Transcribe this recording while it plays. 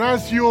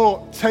As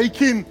you're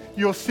taking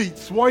your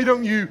seats, why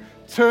don't you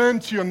turn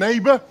to your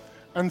neighbor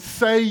and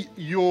say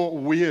you're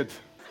weird?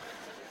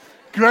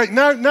 Great.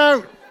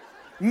 Now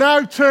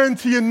turn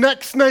to your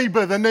next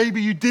neighbor, the neighbor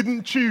you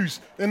didn't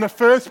choose in the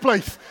first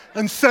place,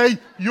 and say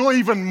you're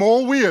even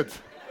more weird.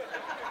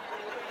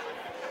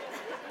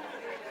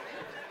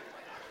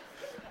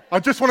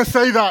 I just want to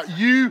say that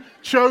you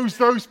chose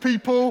those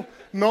people,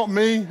 not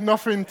me,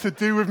 nothing to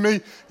do with me.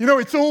 You know,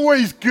 it's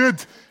always good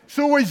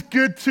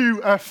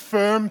to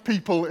affirm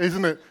people,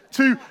 isn't it?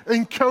 To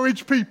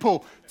encourage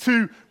people,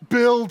 to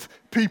build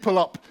people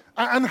up.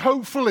 And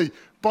hopefully,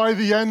 by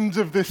the end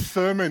of this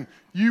sermon,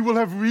 you will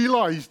have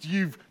realized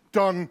you've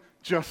done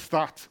just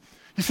that.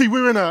 You see,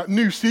 we're in a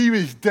new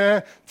series,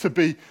 Dare to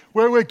Be,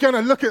 where we're going to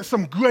look at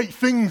some great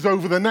things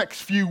over the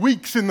next few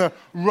weeks in the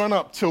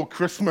run-up till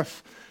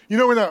Christmas. You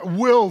know, in a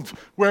world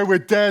where we're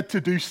dared to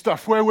do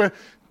stuff, where we're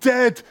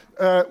dared,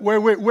 where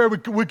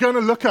we're going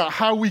to look at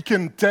how we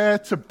can dare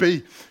to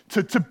be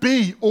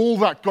all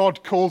that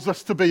God calls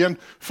us to be. And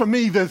for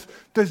me,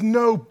 there's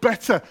no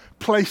better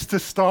place to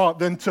start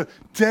than to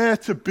dare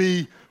to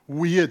be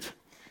weird.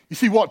 You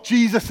see, what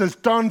Jesus has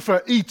done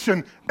for each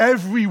and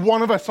every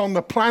one of us on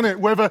the planet,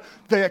 whether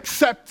they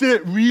accept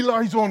it,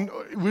 realize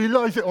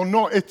it or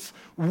not, it's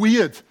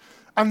weird.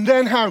 And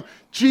then how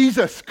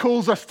Jesus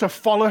calls us to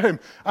follow him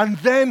and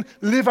then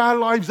live our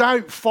lives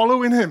out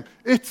following him.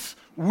 It's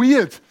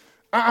weird.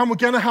 And we're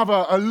going to have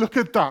a look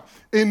at that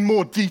in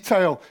more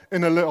detail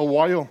in a little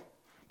while.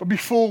 But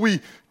before we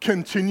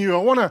continue, I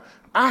want to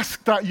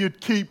ask that you'd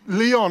keep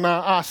Leon,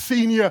 our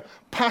senior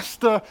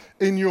pastor,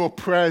 in your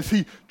prayers.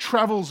 He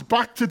travels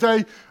back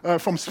today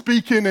from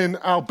speaking in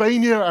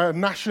Albania, a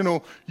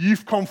national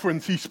youth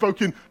conference. He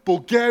spoke in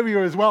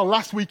Bulgaria as well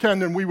last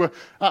weekend, and we were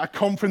at a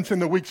conference in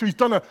the week. So he's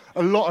done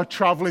a lot of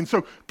traveling.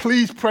 So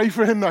please pray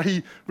for him that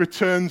he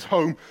returns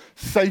home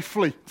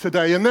safely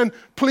today. And then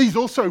please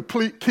also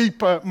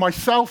keep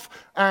myself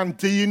and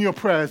Dee in your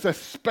prayers,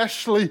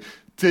 especially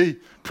Dee.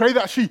 Pray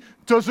that she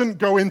doesn't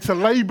go into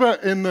labor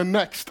in the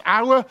next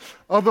hour.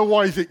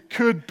 Otherwise, it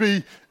could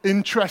be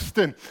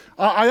interesting.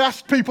 I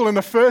asked people in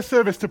the first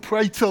service to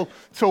pray till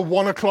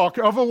 1 o'clock.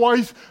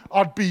 Otherwise,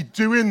 I'd be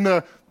doing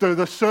the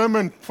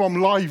sermon from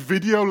live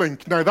video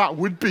link. Now, that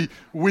would be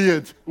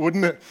weird,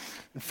 wouldn't it?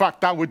 In fact,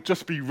 that would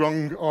just be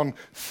wrong on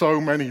so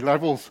many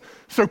levels.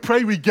 So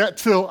pray we get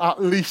till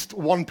at least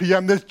 1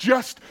 p.m. There's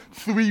just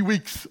 3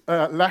 weeks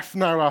left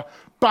now. Our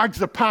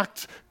bags are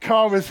packed.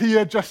 Car is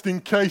here just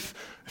in case.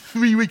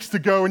 3 weeks to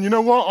go, and you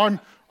know what?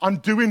 I'm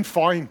doing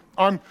fine.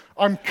 I'm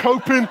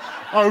coping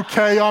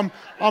okay. I'm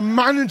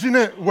managing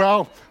it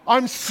well.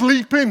 I'm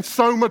sleeping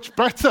so much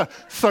better.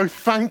 So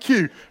thank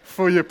you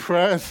for your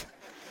prayers.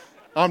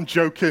 I'm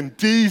joking.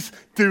 Dee's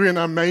doing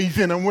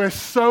amazing, and we're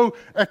so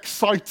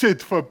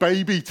excited for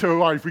baby to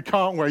arrive. We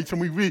can't wait,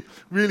 and we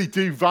really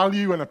do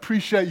value and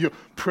appreciate your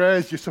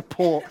prayers, your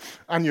support,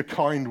 and your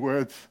kind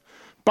words.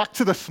 Back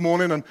to this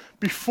morning, and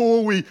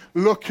before we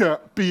look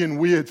at being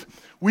weird,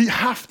 we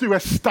have to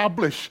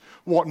establish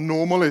what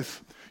normal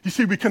is. You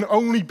see, we can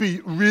only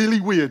be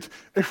really weird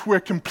if we're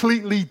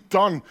completely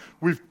done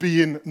with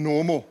being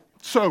normal.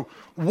 So,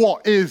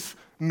 what is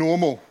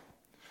normal?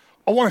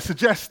 I want to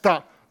suggest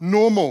that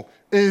normal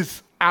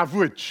is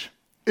average,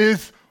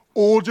 is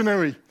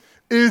ordinary,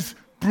 is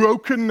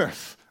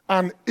brokenness,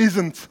 and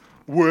isn't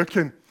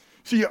working.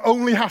 So you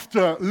only have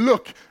to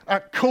look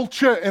at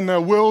culture in the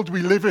world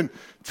we live in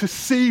to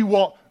see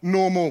what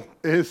normal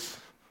is.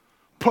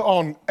 Put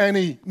on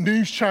any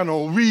news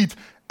channel, read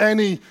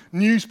any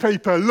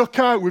newspaper, look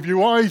out with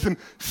your eyes and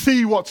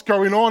see what's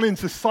going on in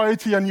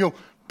society, and you'll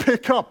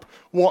pick up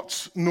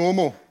what's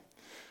normal.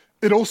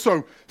 It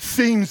also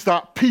seems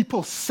that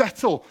people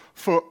settle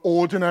for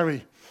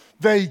ordinary.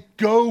 They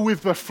go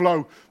with the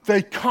flow.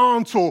 They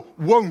can't or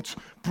won't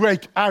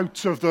break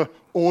out of the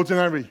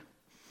ordinary.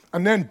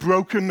 And then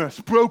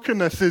brokenness.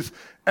 Brokenness is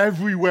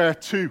everywhere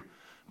too.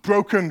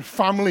 Broken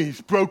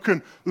families,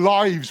 broken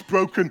lives,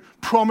 broken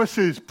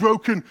promises,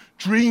 broken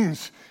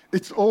dreams.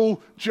 It's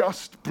all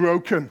just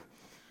broken.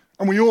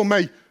 And we all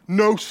may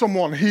know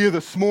someone here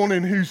this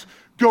morning who's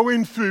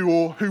going through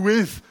or who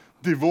is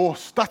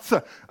divorced. That's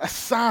a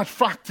sad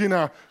fact in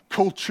our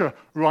culture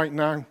right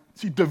now.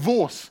 See,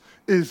 divorce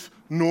is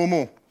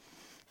normal.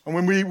 And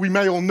when we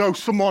may all know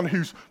someone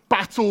who's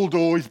battled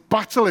or is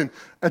battling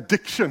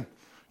addiction,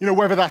 you know,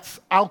 whether that's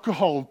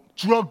alcohol,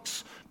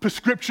 drugs,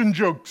 prescription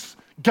drugs,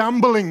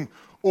 gambling,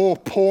 or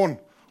porn.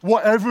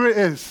 Whatever it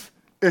is,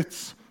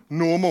 it's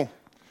normal.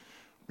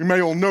 We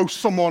may all know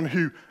someone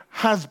who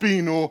has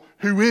been or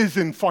who is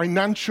in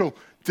financial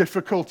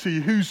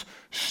difficulty, who's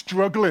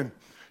struggling.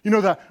 You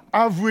know, the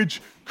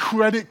average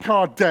credit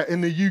card debt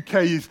in the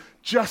UK is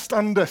just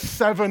under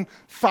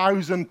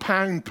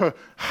 £7,000 per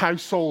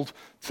household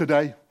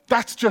today.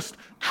 That's just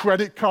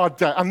credit card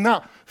debt, and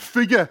that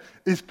figure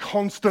is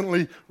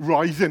constantly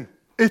rising.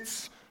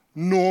 It's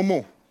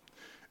normal.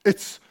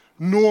 It's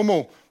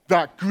normal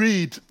that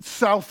greed,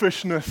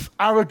 selfishness,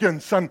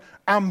 arrogance, and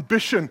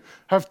ambition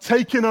have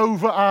taken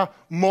over our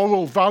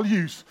moral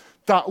values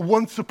that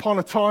once upon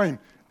a time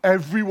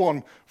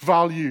everyone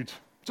valued.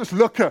 Just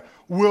look at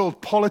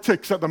world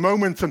politics at the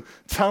moment and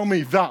tell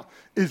me that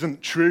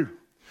isn't true.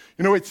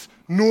 You know, it's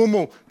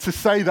normal to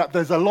say that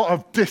there's a lot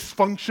of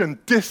dysfunction,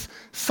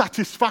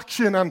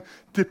 dissatisfaction, and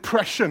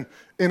depression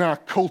in our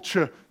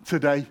culture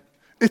today.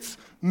 It's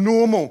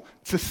normal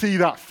to see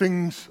that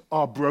things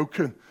are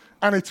broken.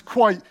 And it's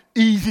quite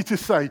easy to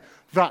say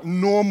that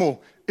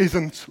normal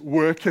isn't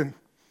working.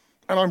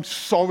 And I'm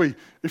sorry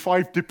if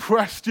I've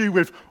depressed you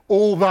with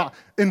all that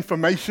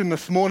information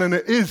this morning.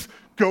 It is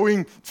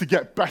going to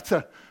get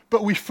better.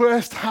 But we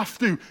first have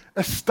to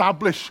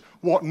establish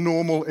what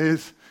normal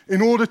is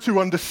in order to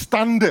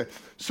understand it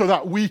so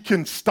that we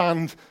can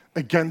stand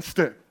against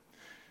it.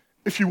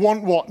 If you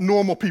want what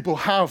normal people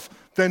have,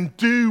 then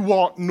do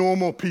what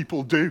normal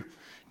people do.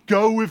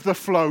 Go with the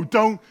flow.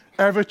 Don't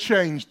ever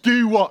change.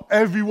 Do what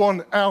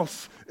everyone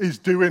else is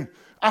doing.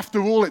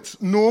 After all,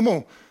 it's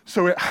normal,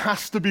 so it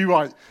has to be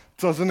right,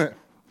 doesn't it?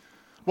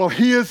 Well,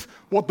 here's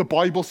what the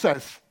Bible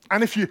says.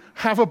 And if you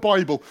have a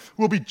Bible,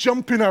 we'll be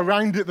jumping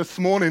around it this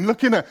morning,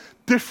 looking at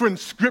different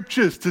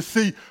scriptures to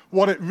see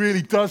what it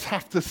really does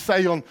have to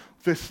say on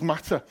this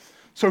matter.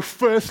 So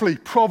firstly,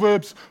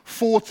 Proverbs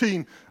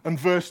 14 and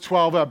verse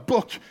 12, a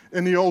book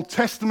in the Old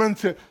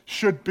Testament. It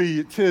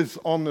is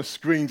on the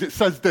screens. It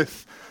says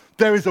this: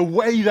 there is a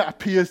way that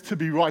appears to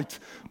be right,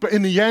 but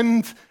in the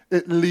end,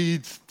 it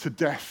leads to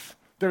death.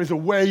 There is a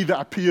way that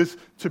appears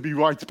to be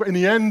right, but in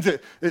the end,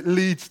 it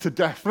leads to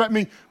death. Let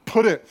me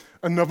put it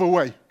another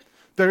way.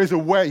 There is a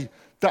way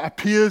that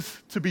appears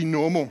to be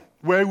normal,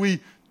 where we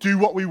do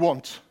what we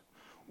want,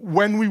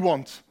 when we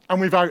want,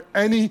 and without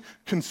any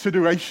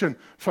consideration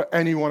for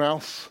anyone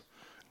else.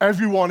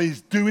 Everyone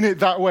is doing it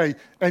that way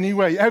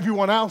anyway.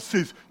 Everyone else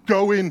is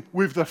going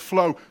with the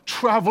flow,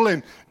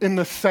 traveling in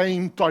the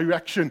same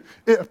direction.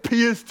 It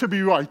appears to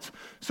be right,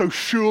 so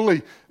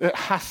surely it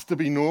has to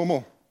be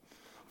normal.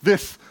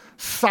 This,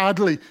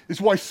 sadly,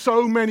 is why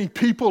so many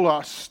people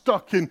are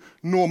stuck in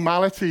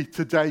normality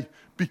today,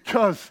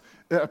 because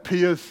it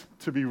appears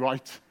to be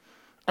right.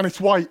 And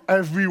it's why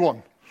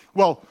everyone,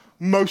 well,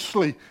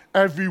 mostly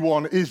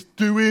everyone, is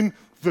doing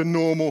the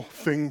normal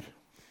thing.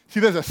 See,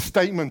 there's a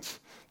statement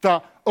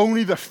that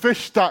only the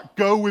fish that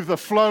go with the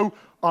flow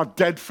are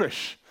dead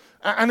fish.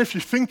 And if you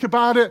think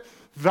about it,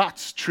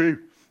 that's true.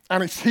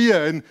 And it's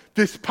here in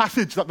this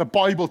passage that the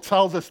Bible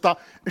tells us that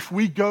if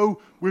we go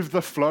with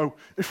the flow,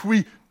 if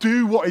we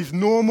do what is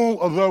normal,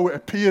 although it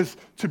appears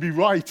to be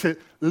right,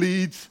 it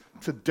leads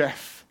to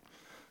death.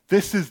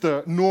 This is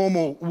the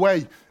normal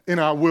way in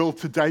our world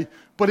today,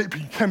 but it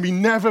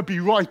can never be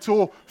right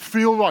or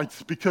feel right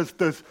because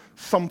there's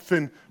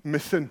something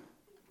missing.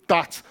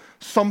 That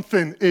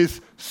something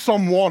is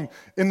someone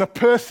in the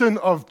person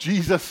of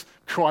Jesus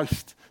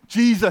Christ.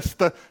 Jesus,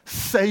 the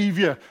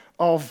Savior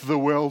of the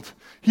world.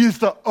 He is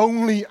the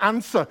only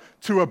answer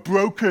to a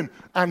broken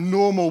and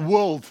normal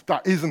world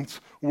that isn't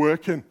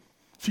working.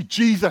 See,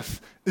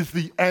 Jesus is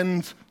the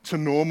end to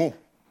normal.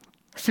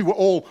 See, we're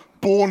all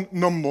born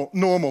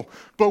normal,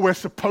 but we're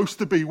supposed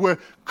to be. We're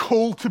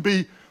called to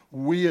be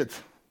weird.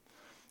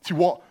 See,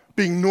 what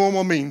being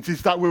normal means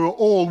is that we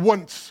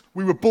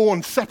were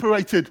born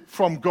separated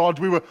from God.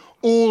 We were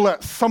all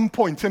at some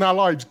point in our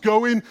lives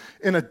going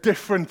in a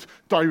different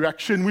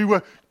direction. We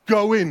were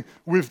going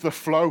with the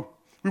flow.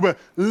 We were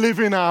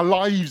living our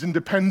lives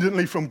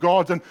independently from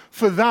God, and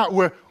for that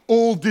we're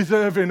all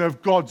deserving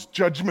of God's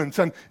judgment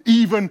and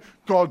even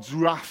God's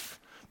wrath.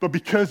 But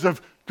because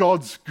of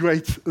God's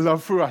great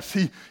love for us,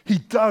 he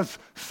does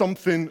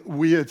something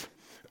weird.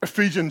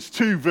 Ephesians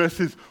 2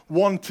 verses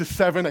 1 to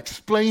 7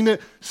 explain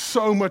it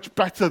so much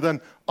better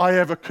than I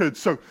ever could.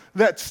 So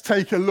let's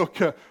take a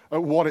look at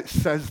what it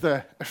says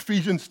there.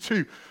 Ephesians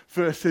 2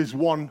 verses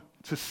 1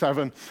 to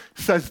 7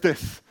 says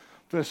this,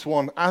 verse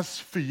 1, as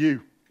for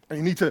you, and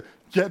you need to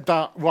get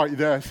that right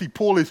there. See,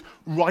 Paul is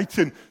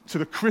writing to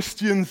the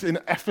Christians in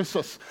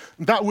Ephesus.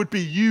 That would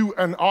be you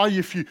and I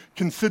if you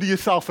consider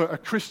yourself a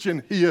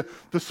Christian here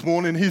this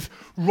morning. He's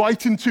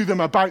writing to them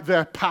about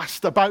their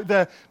past, about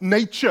their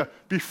nature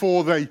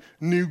before they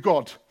knew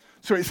God.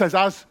 So it says,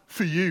 as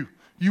for you,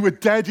 you were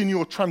dead in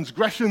your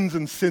transgressions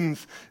and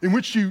sins in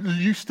which you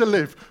used to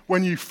live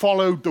when you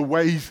followed the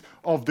ways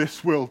of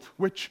this world,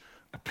 which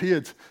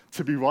appeared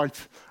to be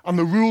right. And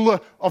the ruler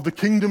of the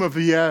kingdom of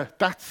the air,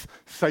 that's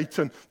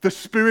Satan, the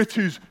spirit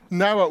who's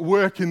now at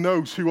work in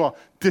those who are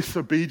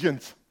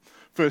disobedient.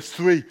 Verse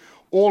 3,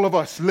 all of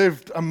us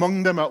lived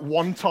among them at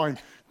one time,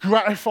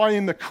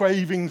 gratifying the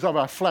cravings of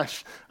our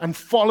flesh and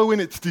following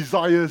its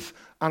desires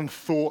and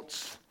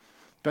thoughts.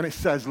 Then it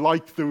says,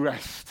 like the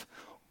rest,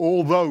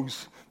 all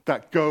those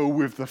that go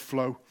with the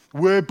flow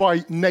were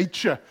by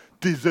nature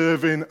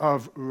deserving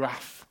of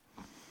wrath.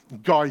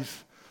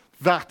 Guys,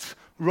 that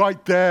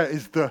right there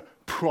is the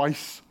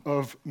price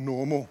of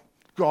normal.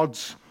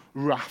 God's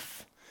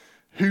wrath.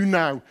 Who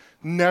now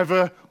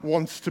never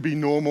wants to be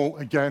normal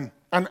again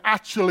and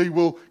actually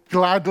will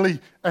gladly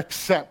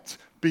accept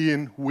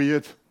being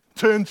weird?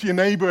 Turn to your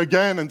neighbor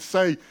again and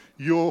say,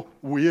 you're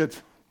weird.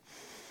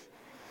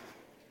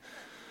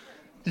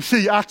 You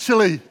see,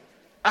 actually,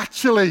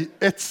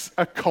 it's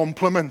a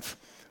compliment.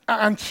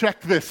 And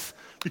check this.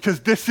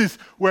 because this is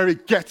where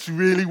it gets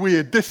really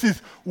weird. This is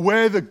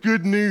where the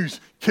good news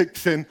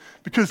kicks in,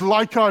 because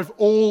like I've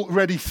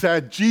already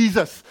said,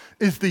 Jesus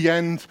is the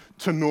end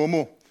to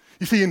normal.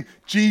 You see, in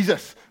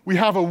Jesus, we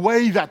have a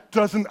way that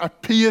doesn't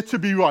appear to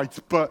be right,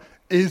 but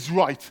is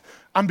right.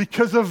 And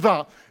because of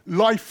that,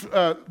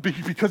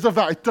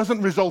 it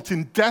doesn't result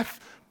in death,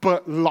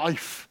 but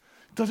life.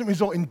 It doesn't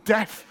result in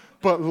death,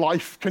 but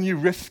life. Can you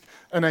risk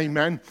an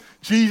amen?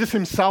 Jesus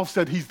himself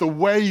said he's the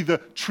way, the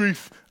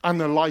truth, and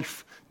the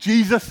life.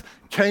 Jesus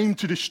came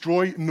to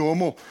destroy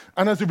normal,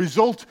 and as a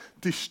result,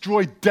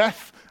 destroyed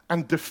death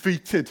and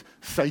defeated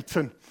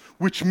Satan,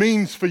 which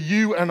means for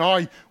you and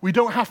I, we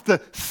don't have to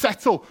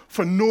settle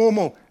for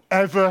normal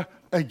ever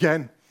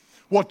again.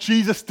 What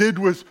Jesus did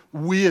was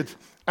weird,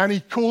 and he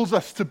calls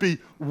us to be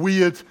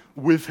weird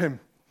with him.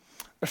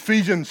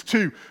 Ephesians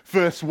 2,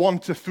 verse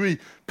 1-3,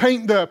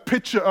 paint the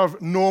picture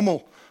of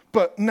normal.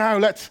 But now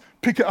let's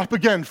pick it up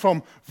again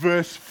from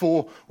verse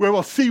 4, where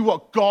we'll see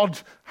what God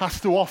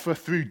has to offer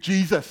through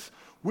Jesus,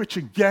 which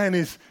again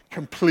is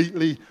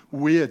completely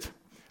weird.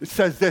 It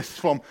says this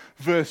from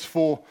verse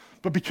 4,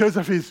 but because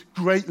of his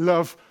great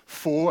love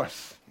for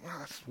us.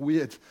 That's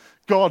weird.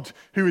 God,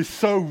 who is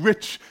so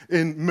rich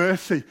in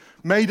mercy,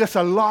 made us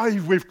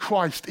alive with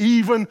Christ,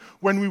 even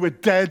when we were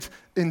dead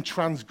in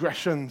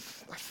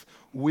transgressions. That's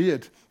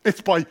weird.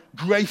 It's by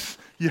grace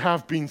you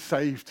have been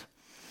saved.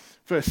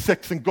 Verse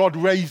 6, and God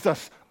raised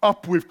us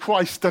up with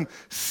Christ and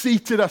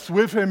seated us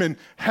with him in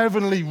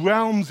heavenly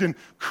realms in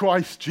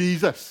Christ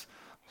Jesus.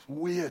 It's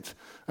weird.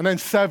 And then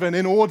 7,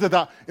 in order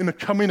that in the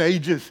coming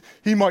ages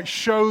he might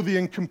show the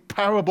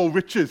incomparable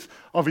riches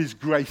of his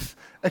grace,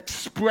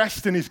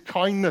 expressed in his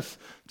kindness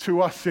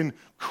to us in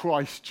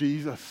Christ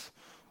Jesus.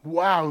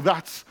 Wow,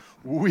 that's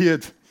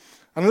weird.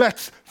 And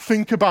let's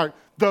think about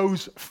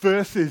those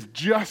verses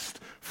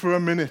just for a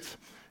minute.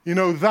 You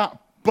know, that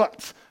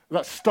but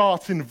that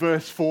starts in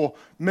verse 4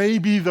 may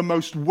be the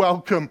most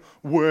welcome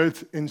word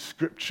in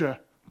Scripture.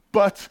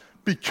 But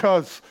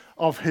because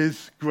of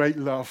his great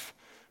love,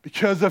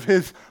 because of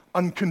his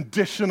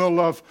unconditional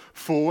love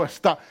for us,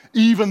 that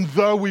even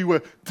though we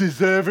were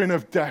deserving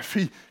of death,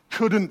 he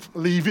couldn't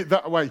leave it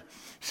that way.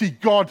 See,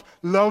 God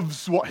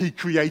loves what he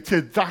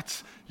created.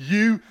 That's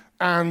you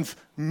and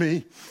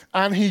me.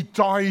 And he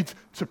died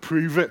to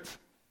prove it.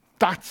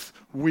 That's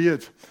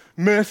weird.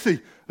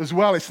 Mercy as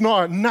well. It's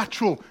not a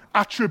natural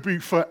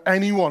attribute for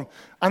anyone.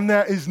 And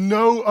there is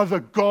no other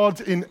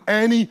God in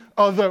any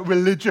other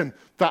religion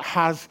that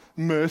has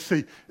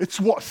mercy. It's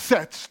what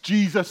sets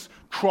Jesus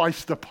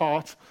Christ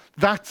apart.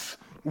 That's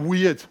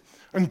weird.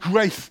 And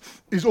grace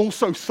is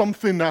also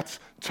something that's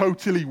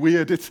totally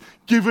weird. It's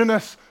given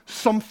us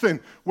something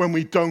when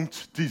we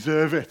don't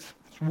deserve it.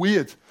 It's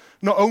weird.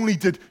 Not only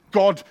did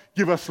God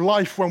give us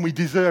life when we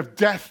deserve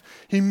death,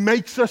 he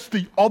makes us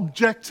the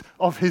object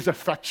of his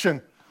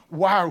affection.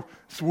 Wow,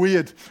 it's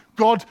weird.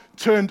 God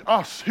turned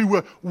us, who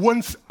were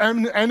once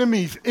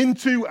enemies,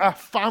 into a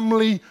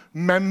family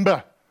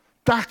member.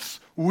 That's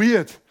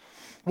weird.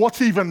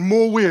 What's even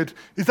more weird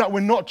is that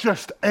we're not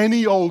just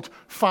any old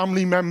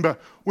family member.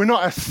 We're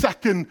not a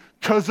second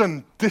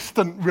cousin,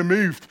 distant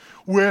removed.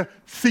 We're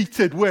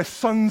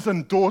sons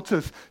and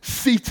daughters,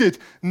 seated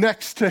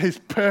next to his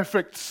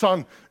perfect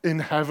son in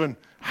heaven.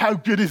 How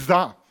good is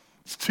that?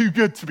 It's too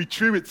good to be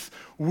true. It's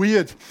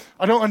weird.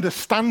 I don't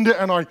understand it,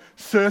 and I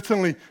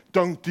certainly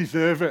don't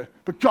deserve it.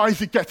 But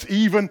guys, it gets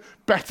even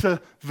better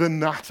than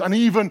that, and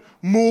even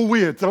more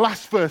weird. The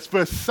last verse,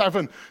 verse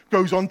 7,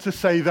 goes on to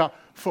say that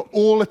for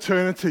all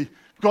eternity,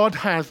 God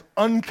has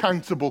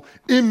uncountable,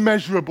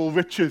 immeasurable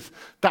riches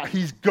that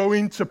he's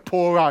going to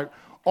pour out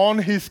on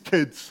his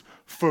kids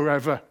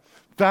forever.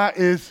 That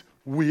is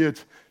weird.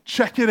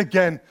 Check it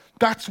again.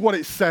 That's what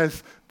it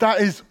says.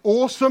 That is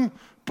awesome,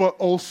 but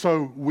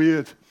also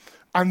weird.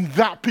 And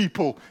that,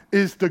 people,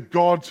 is the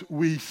God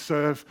we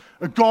serve.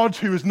 A God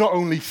who has not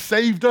only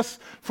saved us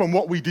from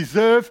what we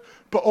deserve,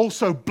 but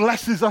also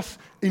blesses us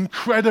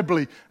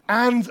incredibly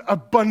and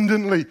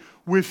abundantly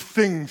with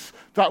things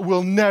that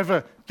we'll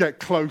never get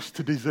close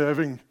to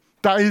deserving.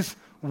 That is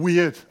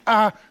weird.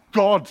 Our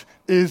God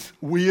is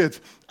weird,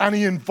 and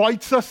he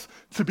invites us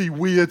to be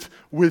weird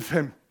with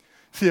him.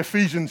 See,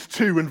 Ephesians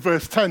 2 and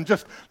verse 10,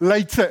 just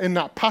later in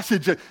that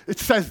passage, it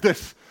says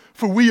this,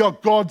 for we are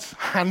God's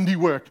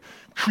handiwork,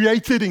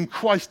 created in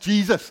Christ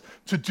Jesus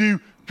to do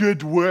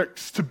good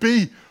works, to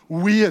be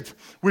weird,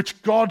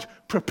 which God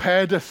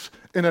prepared us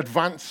in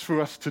advance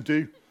for us to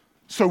do.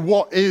 So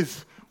what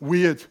is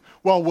weird?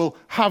 Well, we'll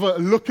have a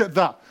look at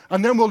that,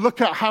 and then we'll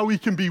look at how we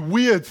can be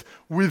weird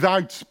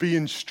without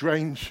being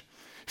strange.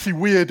 See,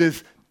 weird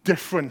is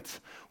different.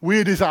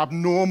 Weird is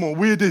abnormal.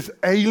 Weird is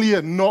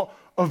alien, not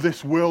of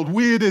this world.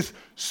 Weird is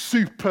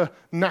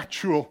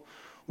supernatural.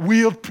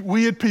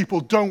 Weird people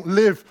don't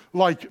live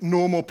like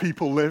normal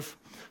people live.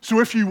 So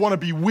if you want to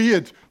be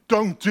weird,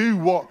 don't do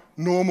what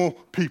normal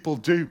people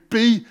do.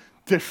 Be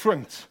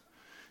different.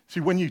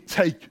 See, when you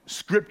take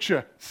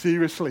Scripture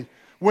seriously,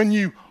 when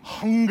you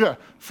hunger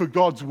for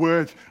God's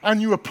word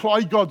and you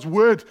apply God's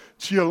word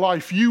to your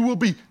life, you will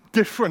be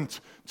different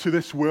to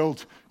this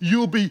world.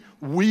 You'll be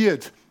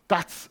weird.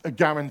 That's a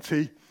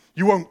guarantee.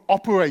 You won't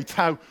operate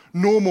how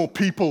normal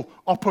people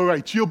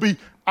operate. You'll be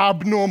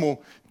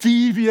abnormal,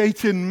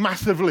 deviating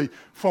massively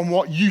from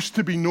what used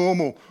to be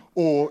normal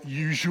or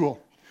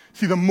usual.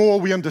 See, the more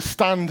we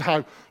understand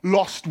how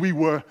lost we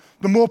were,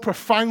 the more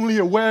profoundly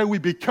aware we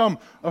become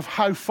of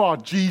how far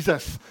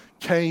Jesus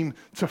came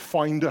to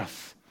find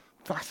us.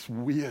 That's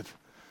weird.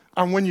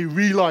 And when you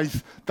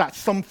realize that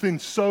something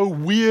so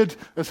weird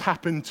has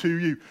happened to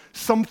you,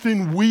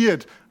 something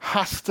weird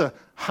has to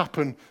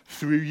happen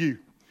through you.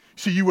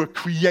 So you were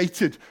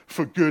created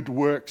for good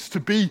works,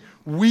 to be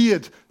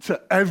weird to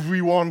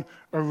everyone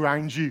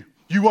around you.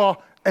 You are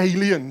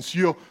aliens.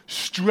 You're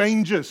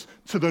strangers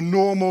to the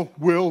normal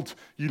world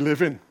you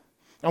live in.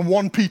 And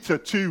 1 Peter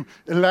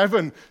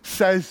 2:11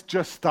 says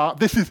just that.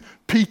 This is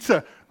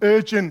Peter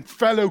urging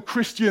fellow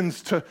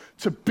Christians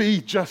to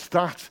be just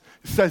that.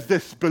 It says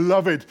this,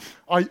 "Beloved,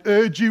 I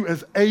urge you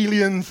as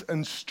aliens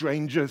and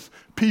strangers,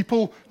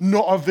 people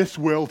not of this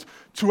world,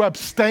 to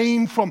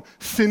abstain from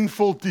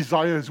sinful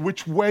desires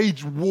which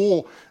wage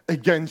war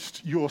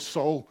against your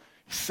soul."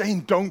 He's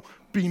saying don't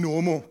be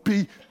normal,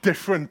 be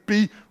different,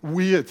 be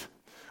weird.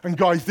 And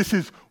guys, this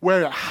is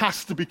where it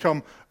has to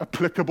become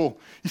applicable.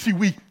 You see,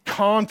 we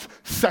can't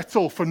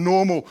settle for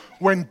normal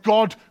when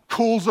God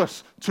calls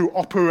us to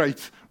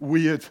operate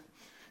weird.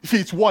 You see,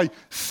 it's why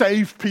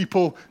saved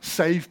people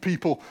save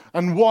people,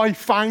 and why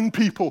found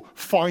people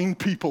find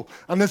people.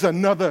 And there's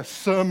another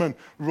sermon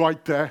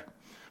right there.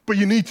 But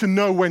you need to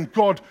know when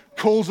God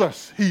calls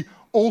us, he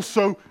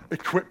also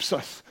equips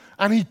us.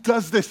 And he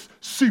does this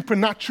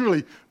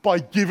supernaturally by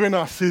giving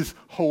us his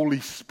Holy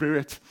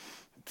Spirit.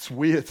 It's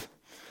weird.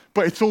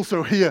 But it's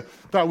also here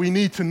that we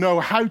need to know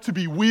how to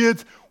be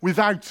weird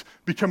without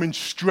becoming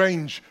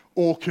strange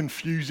or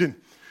confusing.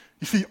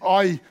 You see,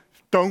 I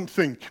don't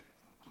think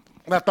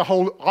that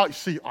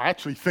I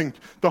actually think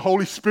the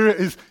Holy Spirit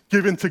is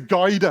given to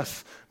guide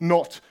us,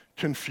 not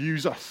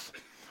confuse us.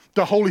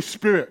 The Holy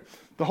Spirit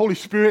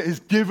is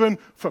given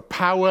for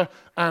power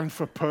and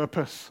for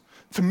purpose,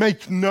 to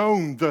make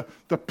known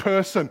the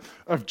person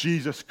of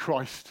Jesus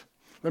Christ.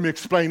 Let me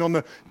explain. On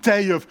the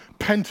day of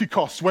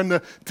Pentecost, when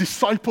the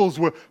disciples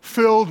were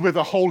filled with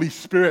the Holy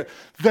Spirit,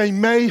 they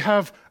may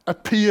have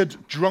appeared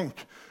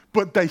drunk,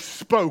 but they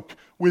spoke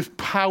with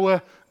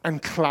power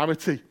and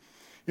clarity.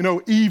 You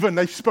know, even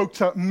they spoke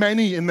to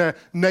many in their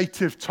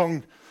native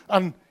tongue.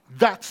 And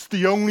that's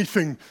the only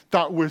thing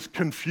that was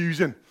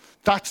confusing.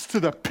 That's to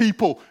the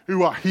people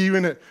who are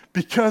hearing it.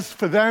 Because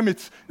for them,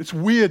 it's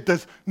weird.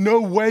 There's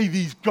no way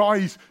these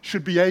guys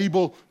should be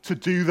able to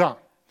do that.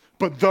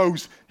 But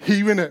those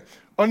hearing it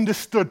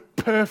understood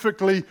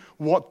perfectly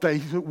what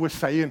they were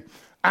saying.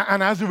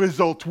 And as a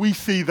result, we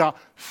see that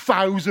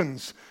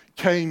thousands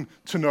came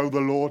to know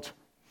the Lord.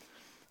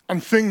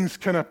 And things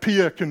can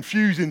appear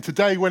confusing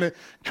today when it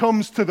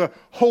comes to the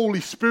Holy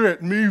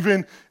Spirit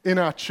moving in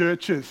our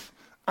churches.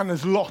 And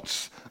there's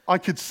lots I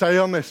could say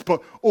on this,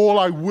 but all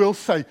I will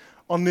say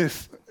on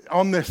this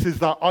is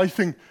that I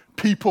think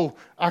people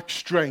act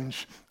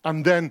strange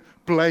and then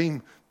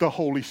blame the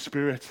Holy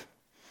Spirit.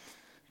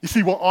 You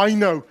see, what I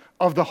know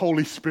of the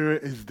Holy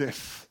Spirit is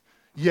this.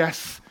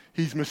 Yes,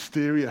 he's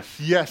mysterious.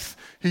 Yes,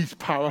 he's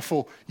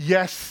powerful.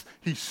 Yes,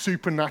 he's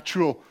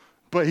supernatural,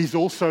 but he's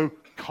also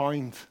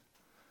kind,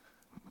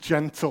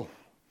 gentle,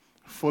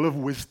 full of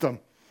wisdom.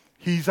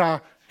 He's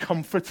our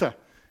comforter.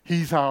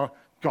 He's our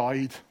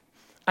guide.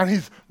 And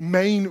his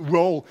main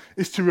role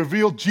is to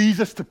reveal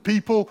Jesus to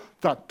people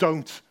that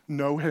don't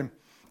know him.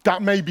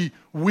 That may be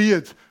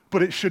weird,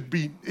 but it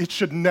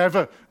should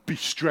never be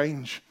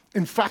strange.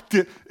 In fact,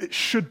 it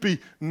should be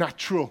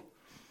natural.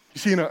 You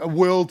see, in a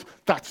world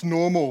that's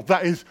normal,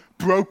 that is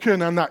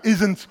broken and that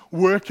isn't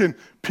working,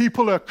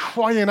 people are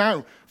crying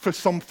out for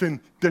something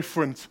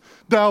different.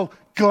 They'll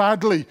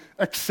gladly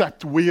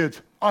accept weird.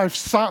 I've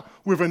sat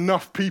with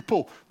enough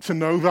people to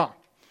know that.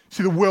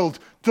 See, the world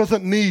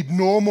doesn't need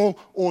normal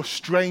or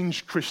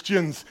strange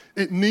Christians.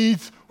 It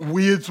needs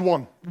weird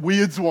ones.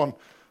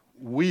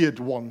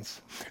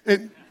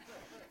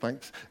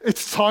 Thanks.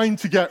 It's time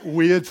to get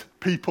weird,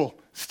 people.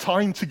 It's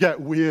time to get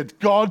weird.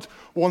 God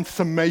wants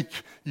to make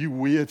you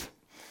weird.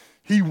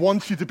 He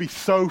wants you to be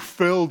so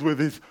filled with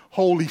his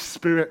Holy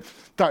Spirit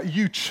that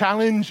you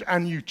challenge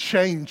and you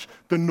change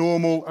the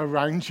normal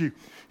around you.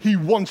 He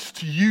wants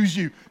to use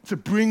you to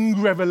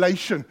bring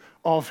revelation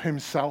of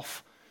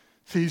himself.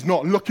 See, he's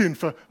not looking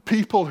for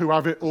people who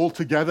have it all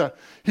together.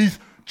 He's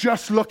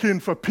just looking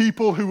for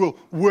people who will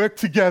work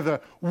together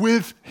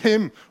with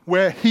him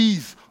where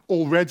he's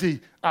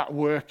already at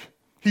work.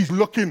 He's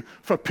looking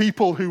for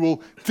people who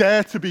will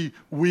dare to be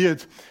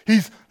weird.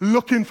 He's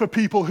looking for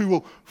people who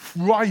will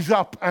rise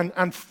up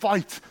and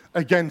fight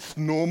against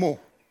normal.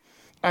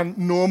 And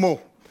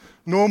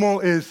normal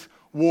is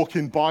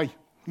walking by.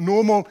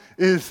 Normal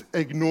is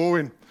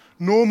ignoring.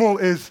 Normal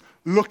is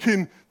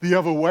looking the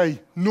other way.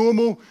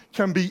 Normal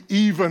can be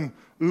even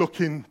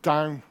looking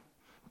down.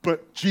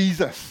 But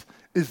Jesus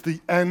is the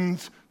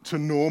end to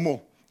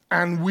normal,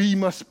 and we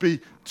must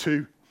be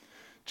too.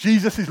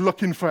 Jesus is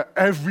looking for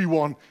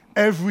everyone,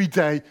 every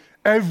day,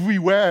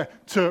 everywhere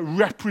to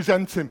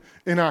represent him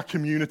in our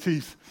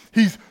communities.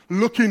 He's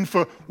looking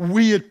for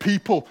weird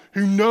people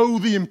who know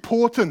the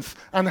importance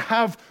and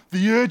have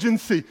the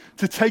urgency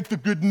to take the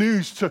good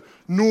news to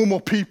normal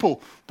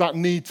people that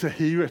need to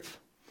hear it.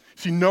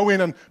 See,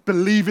 knowing and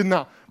believing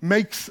that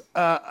makes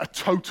a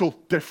total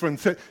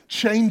difference. It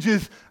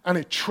changes and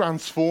it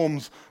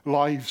transforms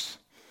lives.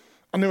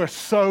 And there are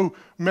so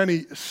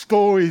many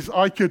stories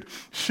I could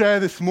share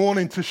this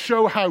morning to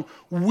show how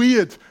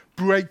weird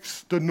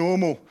breaks the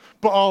normal.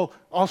 But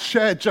I'll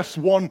share just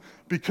one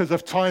because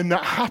of time.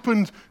 That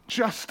happened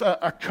just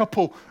a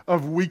couple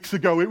of weeks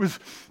ago. It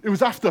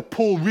was after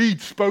Paul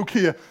Reed spoke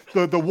here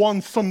the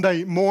one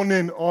Sunday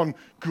morning on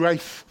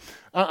grace.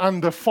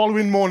 And the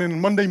following morning,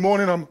 Monday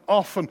morning, I'm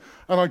off and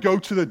I go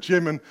to the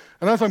gym. And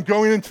as I'm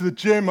going into the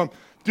gym, I'm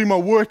doing my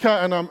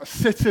workout and I'm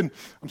sitting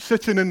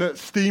in the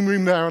steam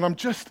room there and I'm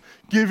just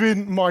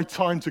giving my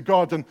time to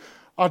God. And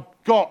I'd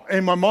got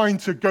in my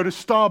mind to go to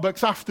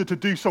Starbucks after to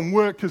do some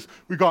work because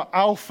we got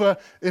Alpha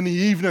in the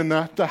evening,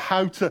 the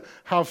How to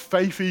Have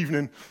Faith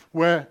evening,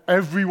 where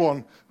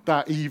everyone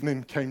that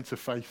evening came to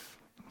faith.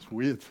 It's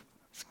weird.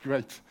 It's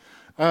great.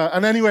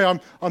 And anyway,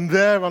 I'm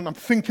there and I'm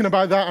thinking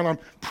about that and I'm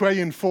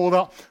praying for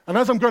that. And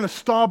as I'm going to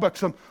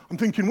Starbucks, I'm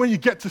thinking when you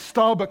get to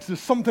Starbucks, there's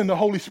something the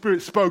Holy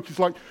Spirit spoke. It's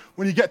like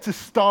when you get to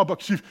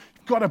Starbucks, you've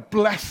got to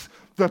bless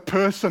the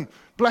person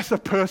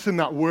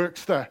that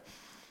works there.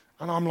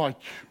 And I'm like,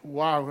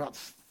 wow,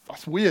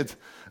 that's weird.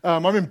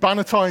 I'm in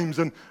Bannatynes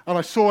and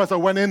I saw as I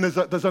went in,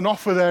 there's an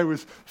offer there. It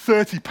was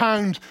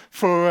 £30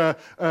 for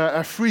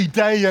a free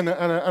day and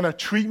a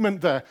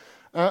treatment there.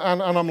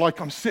 And I'm like,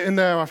 I'm sitting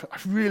there, I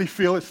really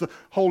feel it's the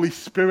Holy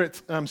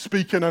Spirit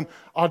speaking, and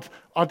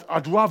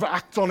I'd rather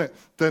act on it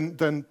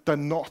than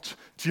not.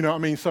 Do you know what I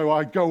mean? So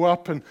I go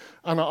up and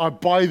I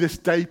buy this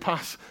day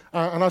pass,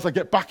 and as I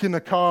get back in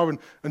the car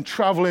and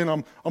traveling,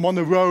 I'm on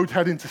the road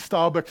heading to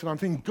Starbucks, and I'm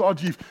thinking, God,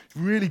 you've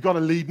really got to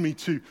lead me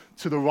to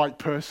the right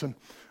person.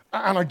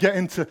 And I get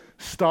into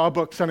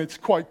Starbucks, and it's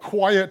quite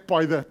quiet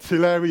by the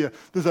till area.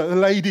 There's a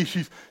lady,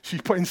 she's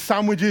putting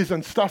sandwiches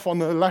and stuff on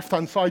the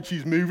left-hand side.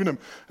 She's moving them.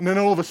 And then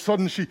all of a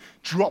sudden, she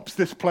drops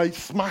this plate,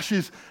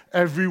 smashes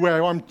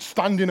everywhere. I'm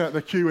standing at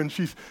the queue, and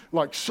she's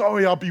like,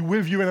 sorry, I'll be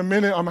with you in a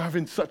minute. I'm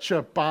having such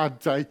a bad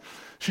day.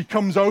 She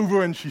comes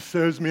over, and she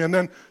serves me. And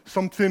then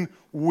something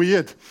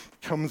weird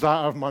comes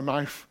out of my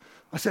mouth.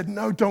 I said,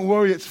 no, don't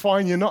worry, it's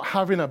fine. You're not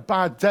having a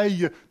bad day.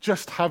 You're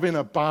just having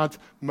a bad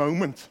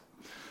moment.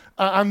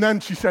 And then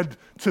she said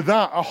to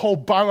that, a whole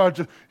barrage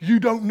of, you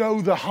don't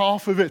know the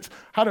half of it.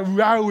 Had a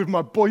row with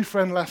my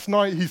boyfriend last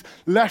night. He's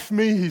left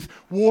me. He's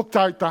walked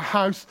out the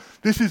house.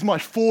 This is my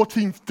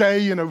 14th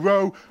day in a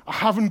row. I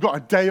haven't got a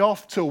day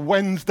off till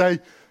Wednesday.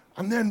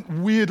 And then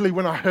weirdly,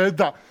 when I heard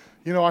that,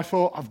 I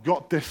thought, I've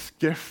got this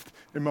gift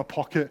in my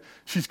pocket.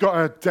 She's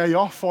got a day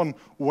off on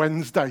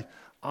Wednesday.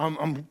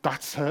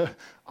 That's her.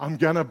 I'm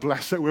going to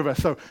bless it with her.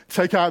 So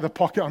take it out of the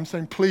pocket. I'm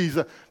saying, please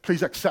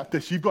accept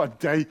this. You've got a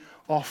day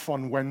off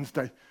on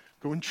Wednesday.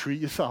 Go and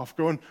treat yourself.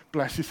 Go and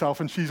bless yourself.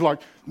 And she's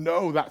like,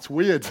 no, that's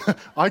weird.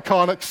 I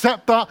can't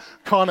accept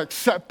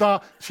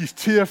that. She's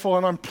tearful,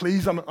 and I'm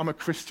pleased. I'm a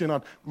Christian.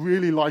 I'd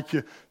really like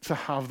you to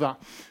have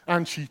that.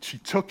 And she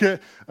took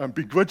it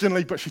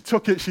begrudgingly, but she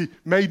took it. She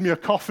made me a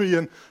coffee,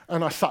 and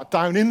I sat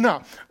down in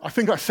that. I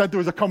think I said there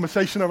was a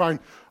conversation around,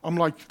 I'm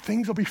like,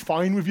 things will be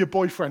fine with your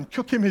boyfriend.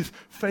 Cook him his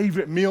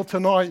favorite meal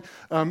tonight.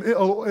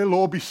 It'll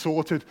all be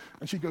sorted.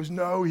 And she goes,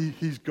 no,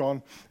 he's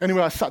gone.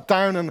 Anyway, I sat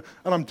down, and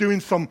I'm doing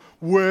some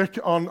work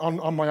on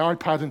my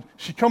iPad, and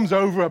she comes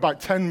over about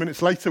 10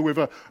 minutes later with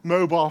a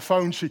mobile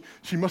phone. She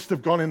must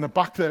have gone in the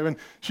back there, and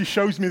she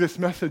shows me this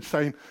message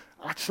saying,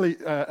 actually,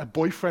 a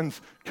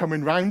boyfriend's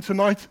coming round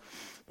tonight.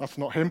 That's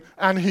not him.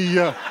 And he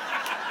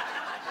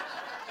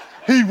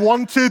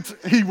wants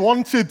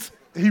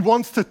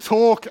to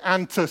talk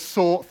and to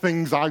sort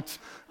things out.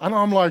 And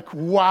I'm like,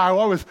 wow,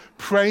 I was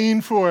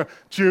praying for her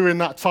during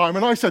that time.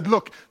 And I said,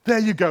 look, there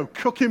you go.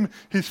 Cook him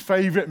his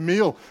favorite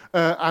meal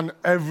and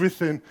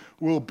everything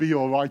will be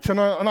all right. And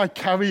I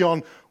carry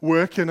on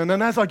working. And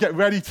then as I get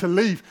ready to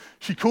leave,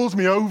 she calls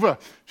me over.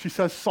 She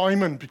says,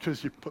 Simon,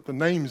 because you put the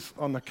names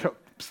on the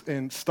cups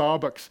in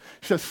Starbucks.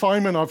 She says,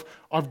 Simon,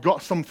 I've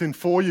got something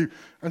for you.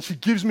 And she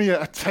gives me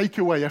a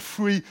takeaway, a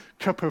free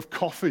cup of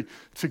coffee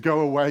to go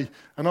away.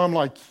 And I'm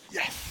like,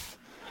 yes.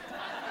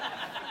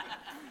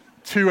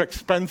 2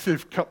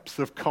 expensive cups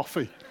of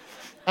coffee.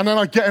 And then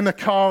I get in the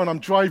car and I'm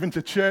driving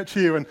to church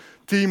here, and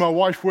Dee, my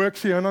wife,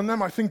 works here. And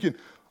then I'm thinking,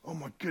 oh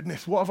my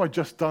goodness, what have I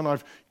just done?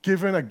 I've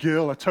given a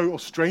girl, a total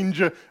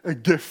stranger, a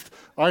gift.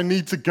 I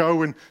need to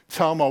go and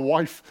tell my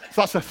wife. So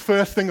that's the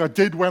first thing I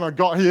did when I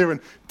got here. And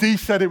Dee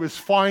said it was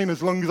fine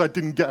as long as I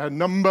didn't get her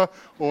number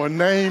or a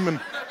name. And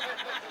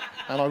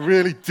I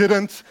really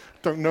didn't.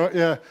 Don't know it,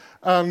 yeah.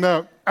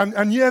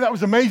 And yeah, that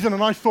was amazing.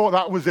 And I thought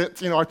that was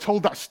it. I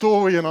told that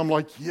story and I'm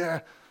like,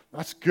 yeah,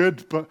 that's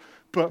good.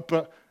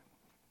 But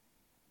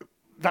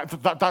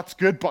that's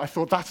good, but I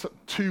thought that's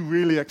 2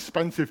 really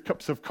expensive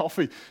cups of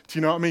coffee. Do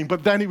you know what I mean?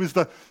 But then it was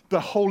the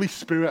Holy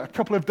Spirit a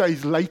couple of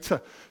days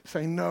later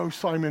saying, no,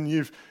 Simon,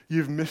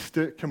 you've missed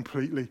it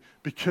completely.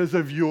 Because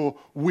of your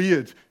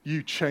weird,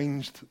 you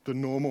changed the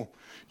normal.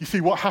 You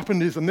see, what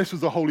happened is, and this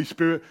was the Holy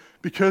Spirit,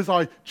 because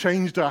I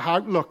changed her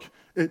outlook,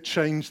 it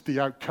changed the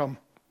outcome.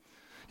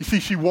 You see,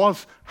 she may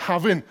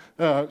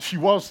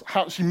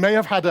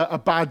have had a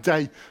bad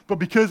day, but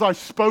because I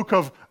spoke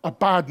of a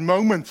bad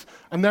moment,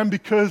 and then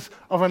because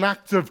of an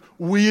act of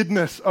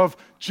weirdness, of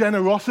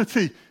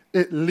generosity,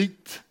 it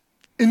leaked.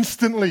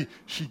 Instantly,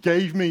 she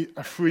gave me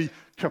a free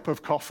cup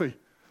of coffee.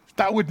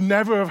 That would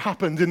never have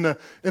happened in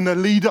the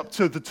lead up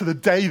to the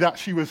day that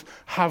she was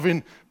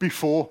having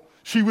before.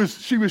 She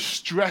was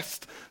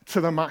stressed to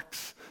the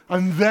max.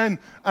 And then,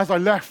 as I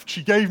left,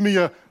 she gave me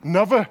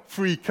another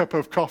free cup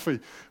of coffee,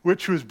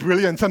 which was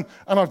brilliant. And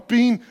I've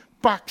been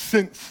back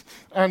since,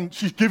 and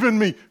she's given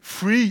me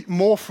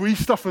more free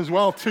stuff as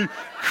well, 2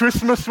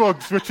 Christmas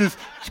rugs, which is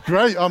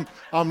great. I'm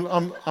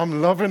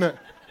loving it.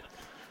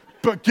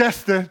 But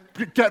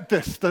get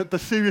this, the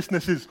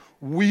seriousness is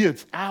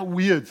weird. Our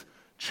weird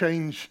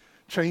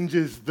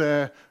changes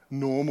their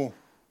normal.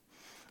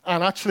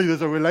 And actually,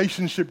 there's a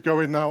relationship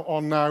going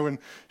on now, and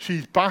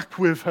she's back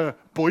with her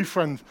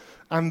boyfriend,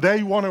 and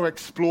they want to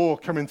explore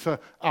coming to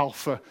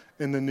Alpha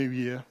in the new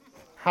year.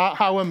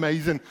 How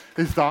amazing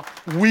is that?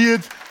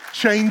 Weird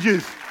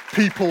changes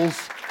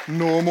people's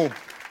normal.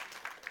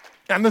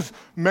 And there's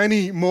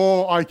many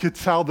more I could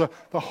tell. The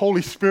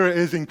Holy Spirit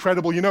is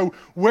incredible. You know,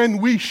 when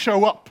we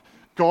show up,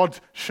 God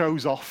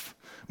shows off.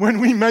 When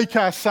we make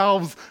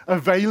ourselves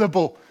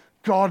available,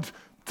 God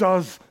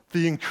does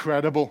the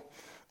incredible.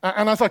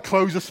 And as I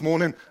close this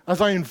morning,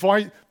 as I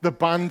invite the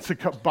band to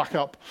come back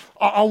up,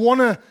 I want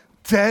to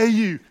dare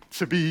you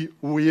to be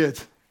weird.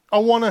 I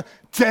want to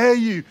dare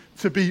you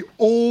to be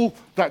all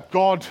that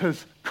God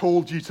has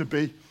called you to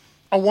be.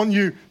 I want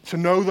you to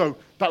know, though,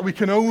 that we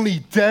can only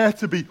dare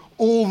to be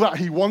all that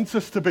he wants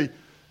us to be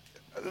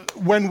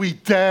when we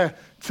dare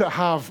to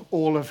have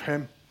all of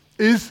him.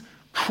 Is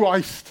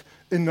Christ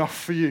enough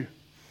for you?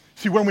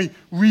 See, when we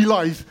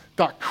realize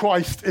that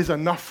Christ is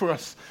enough for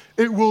us,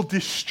 it will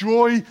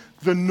destroy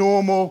the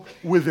normal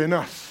within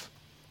us.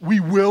 We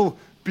will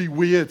be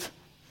weird.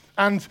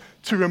 And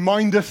to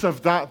remind us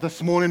of that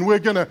this morning, we're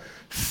going to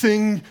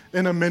sing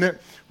in a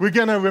minute. We're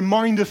going to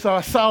remind us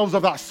ourselves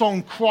of that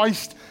song,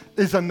 Christ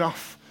is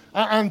Enough.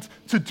 And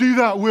to do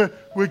that, we're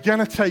going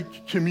to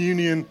take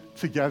communion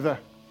together.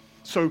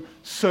 So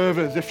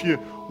servers, if you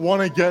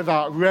want to get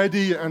that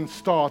ready and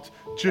start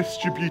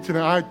distributing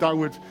it out, that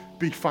would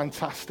be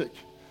fantastic.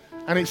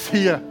 And it's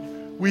here.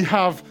 We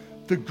have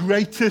the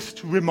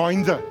greatest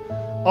reminder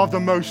of the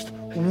most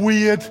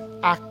weird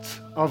act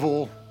of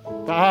all.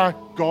 That our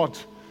God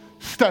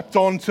stepped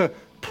onto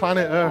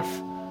planet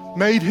Earth,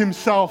 made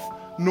himself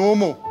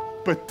normal,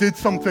 but did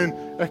something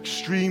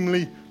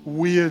extremely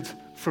weird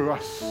for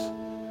us.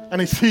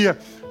 And it's here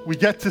we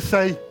get to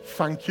say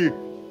thank you.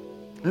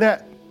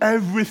 Let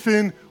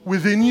everything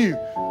within you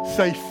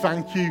say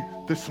thank you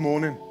this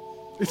morning.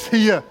 It's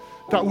here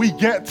that we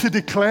get to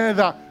declare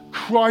that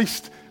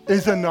Christ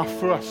is enough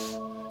for us.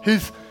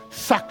 His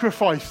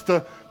sacrifice,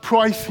 the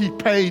price he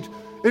paid,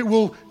 it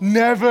will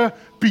never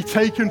be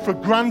taken for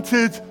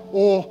granted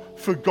or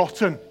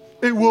forgotten.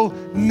 It will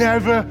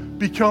never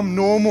become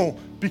normal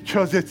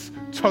because it's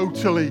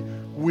totally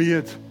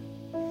weird.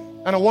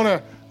 And I want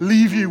to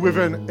leave you with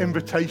an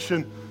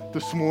invitation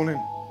this morning.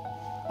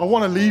 I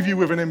want to leave you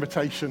with an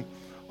invitation.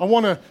 I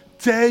want to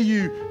dare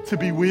you to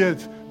be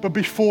weird. But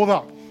before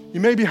that, you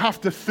maybe have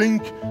to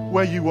think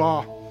where you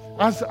are.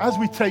 As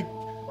we take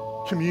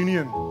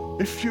communion,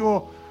 if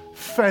you're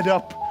fed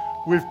up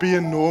with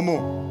being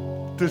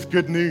normal, there's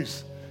good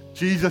news.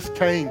 Jesus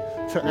came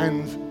to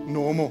end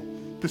normal.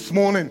 This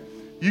morning,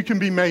 you can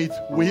be made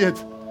weird.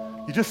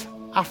 You just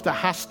have to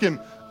ask him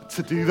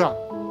to do that.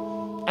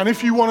 And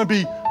if you want to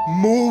be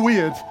more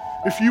weird,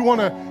 if you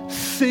want to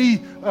see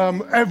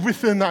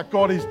everything that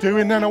God is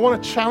doing, then I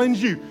want to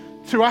challenge you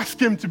to ask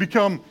him to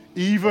become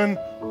even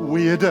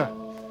weirder.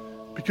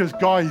 Because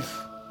guys,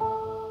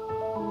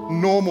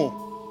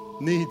 normal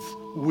needs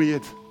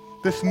weird.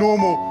 This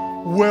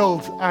normal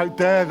world out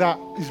there that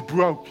is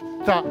broke,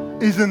 that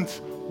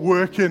isn't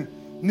working,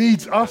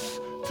 needs us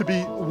to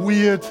be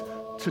weird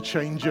to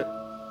change it.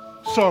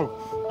 So,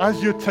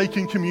 as you're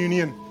taking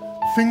communion,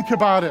 think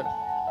about it.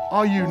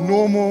 Are you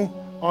normal?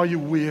 Are you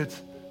weird?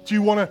 Do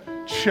you want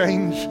to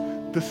change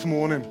this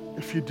morning?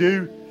 If you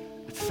do,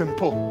 it's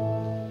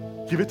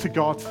simple. Give it to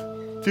God.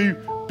 Do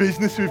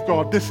business with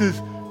God. This is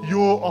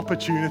your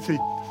opportunity.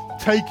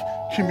 Take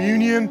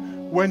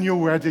communion when you're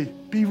ready.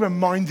 Be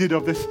reminded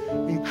of this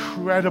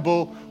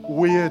incredible,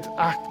 weird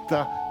act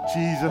that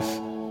Jesus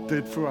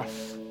did for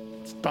us.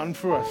 It's done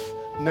for us.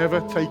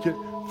 Never take it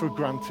for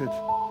granted.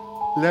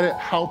 Let it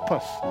help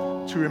us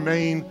to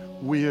remain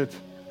weird,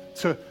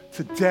 to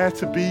dare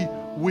to be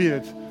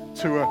weird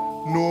to a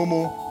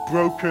normal,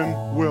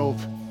 broken world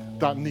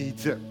that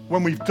needs it.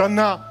 When we've done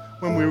that,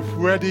 when we're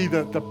ready,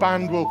 the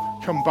band will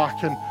come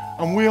back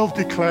and we'll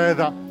declare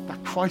that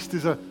Christ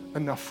is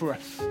enough for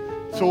us.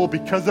 It's all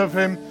because of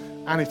him,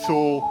 and it's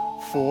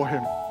all for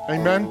him.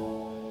 Amen.